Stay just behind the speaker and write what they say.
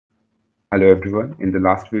Hello everyone. In the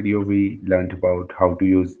last video, we learned about how to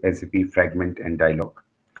use SAP Fragment and Dialog.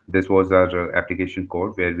 This was our application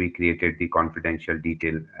code where we created the confidential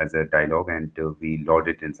detail as a dialog and we load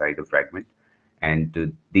it inside a fragment.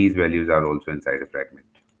 And these values are also inside a fragment.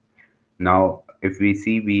 Now, if we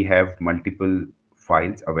see, we have multiple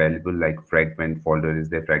files available like fragment folder is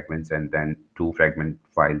there fragments and then two fragment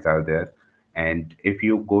files are there. And if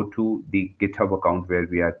you go to the GitHub account where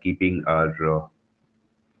we are keeping our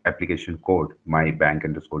application code, my bank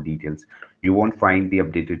underscore details, you won't find the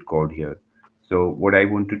updated code here. So what I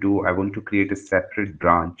want to do, I want to create a separate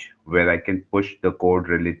branch where I can push the code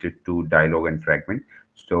related to dialog and fragment.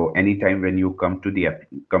 So anytime when you come to the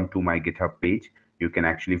come to my GitHub page, you can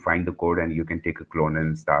actually find the code and you can take a clone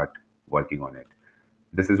and start working on it.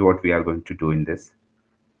 This is what we are going to do in this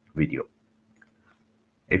video.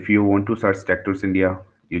 If you want to search Tractors India,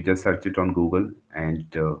 you just search it on Google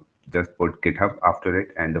and just put GitHub after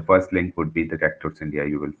it, and the first link would be the Tractors India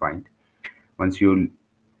you will find. Once you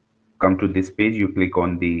come to this page, you click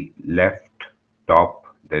on the left top.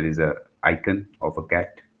 There is a icon of a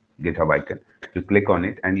cat, GitHub icon. You click on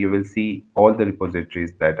it, and you will see all the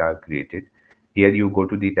repositories that are created. Here you go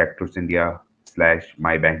to the Tractors India slash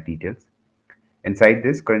my bank details. Inside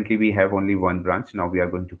this, currently we have only one branch. Now we are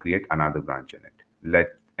going to create another branch in it.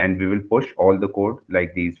 And we will push all the code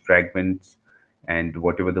like these fragments and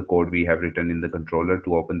whatever the code we have written in the controller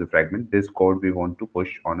to open the fragment. This code we want to push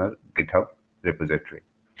on a GitHub repository.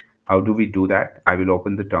 How do we do that? I will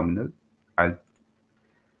open the terminal. I'll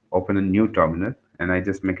open a new terminal and I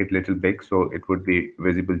just make it little big so it would be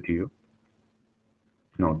visible to you.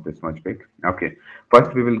 Not this much big. Okay.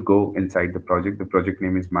 First, we will go inside the project. The project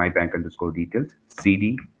name is my bank underscore details.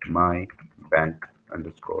 CD my bank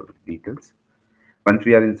underscore details. Once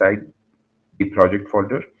we are inside the project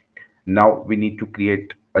folder, now we need to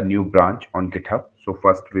create a new branch on GitHub. So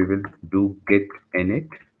first we will do git init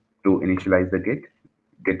to initialize the git.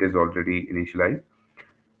 Git is already initialized.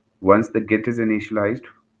 Once the git is initialized,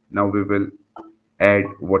 now we will add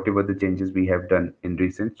whatever the changes we have done in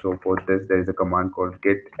recent. So for this, there is a command called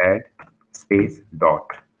git add space dot.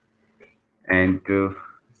 And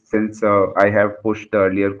since I have pushed the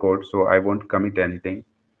earlier code, so I won't commit anything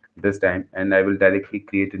this time, and I will directly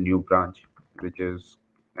create a new branch, which is,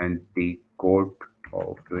 and the code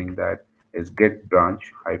of doing that is get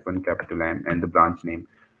branch hyphen capital M and the branch name.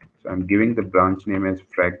 So I'm giving the branch name as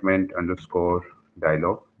fragment underscore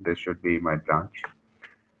dialog. This should be my branch.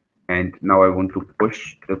 And now I want to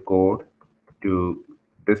push the code to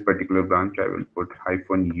this particular branch. I will put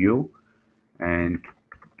hyphen U and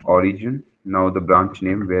origin. Now the branch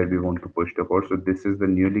name where we want to push the code. So this is the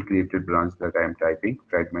newly created branch that I am typing,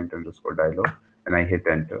 fragment underscore dialog, and I hit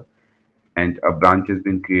enter. And a branch has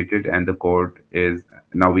been created and the code is,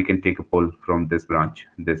 now we can take a pull from this branch,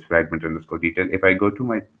 this fragment underscore detail. If I go to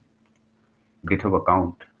my GitHub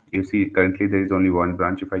account, you see currently there is only one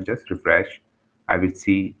branch. If I just refresh, I will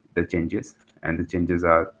see the changes, and the changes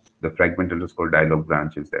are the fragment underscore dialog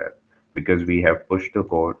branch is there because we have pushed the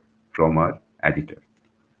code from our editor.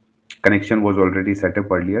 Connection was already set up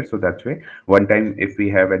earlier, so that's why one time if we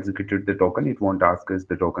have executed the token, it won't ask us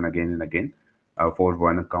the token again and again for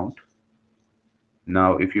one account.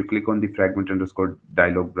 Now if you click on the fragment underscore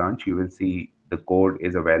dialog branch, you will see the code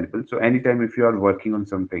is available. So anytime if you are working on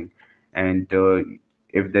something and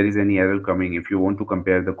if there is any error coming, if you want to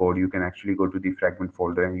compare the code, you can actually go to the fragment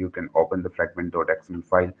folder and you can open the fragment.xml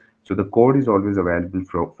file. So the code is always available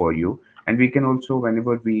for you. And we can also,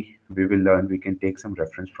 whenever we will learn, we can take some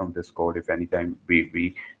reference from this code. If anytime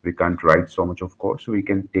we can't write so much of code, so we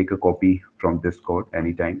can take a copy from this code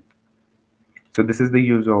anytime. So this is the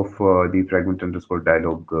use of the fragment underscore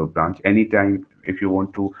dialog branch. Anytime if you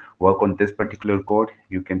want to work on this particular code,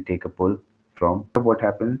 you can take a pull from what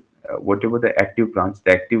happens, whatever the active branch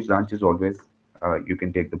is always, you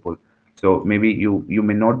can take the pull. So maybe you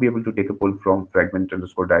may not be able to take a pull from fragment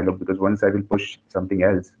underscore dialog because once I will push something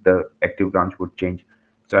else, the active branch would change.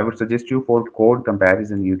 So I would suggest you for code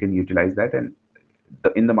comparison, you can utilize that, and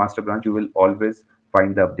in the master branch, you will always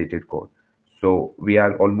find the updated code. So we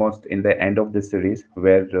are almost in the end of this series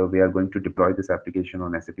where we are going to deploy this application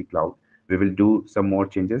on SAP Cloud. We will do some more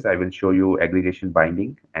changes. I will show you aggregation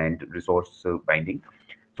binding and resource binding.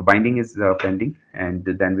 So binding is pending, and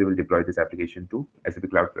then we will deploy this application to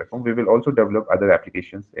SAP Cloud Platform. We will also develop other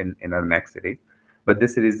applications in our next series, but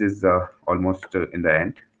this series is almost in the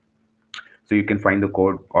end. So you can find the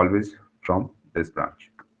code always from this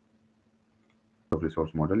branch of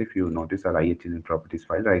resource model. If you notice our IHN properties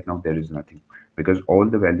file right now, there is nothing because all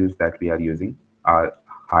the values that we are using are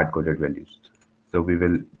hard-coded values. So we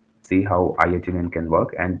will see how IHN can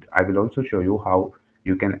work, and I will also show you how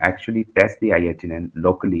You can actually test the IHNN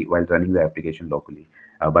locally while running the application locally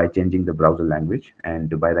by changing the browser language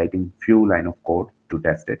and by writing few line of code to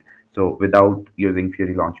test it. So without using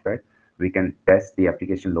Fury Launchpad, we can test the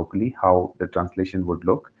application locally, how the translation would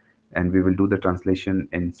look, and we will do the translation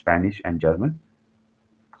in Spanish and German.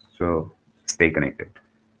 So stay connected.